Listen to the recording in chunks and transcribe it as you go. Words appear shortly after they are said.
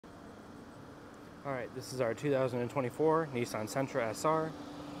Alright, this is our 2024 Nissan Sentra SR.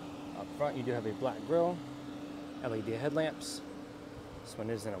 Up front you do have a black grille, LED headlamps. This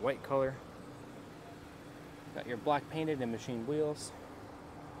one is in a white color. Got your black painted and machined wheels.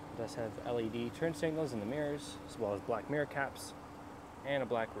 It does have LED turn signals in the mirrors, as well as black mirror caps, and a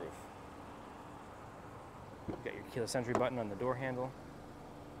black roof. You've got your keyless entry button on the door handle.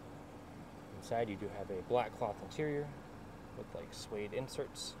 Inside you do have a black cloth interior with like suede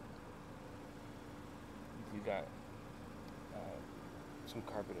inserts. You got some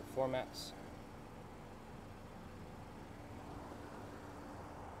carpeted floor mats.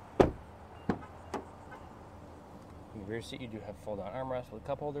 In the rear seat you do have fold-down armrests with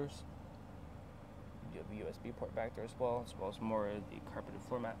cup holders. You do have a USB port back there as well as more of the carpeted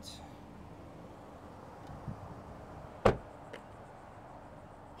floor mats. You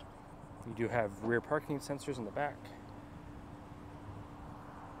do have rear parking sensors in the back.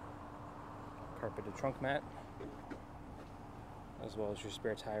 Carpeted trunk mat, as well as your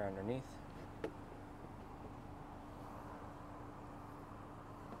spare tire underneath.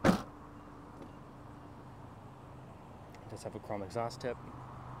 It does have a chrome exhaust tip.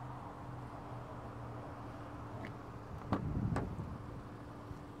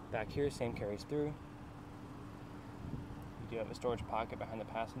 Back here, same carries through. You do have a storage pocket behind the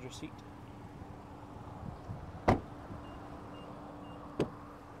passenger seat.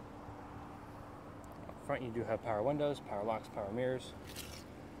 Front you do have power windows, power locks, power mirrors.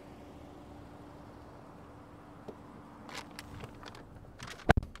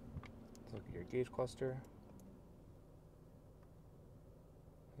 Let's look at your gauge cluster.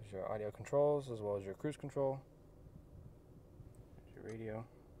 There's your audio controls as well as your cruise control. There's your radio.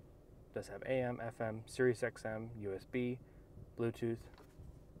 It does have AM, FM, Sirius XM, USB, Bluetooth.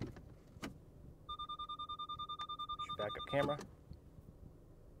 There's your backup camera.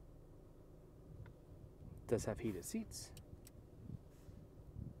 Does have heated seats,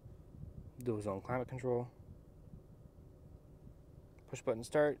 dual zone climate control, push button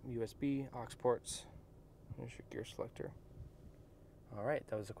start, USB, aux ports. There's your gear selector. Alright,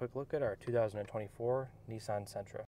 that was a quick look at our 2024 Nissan Sentra.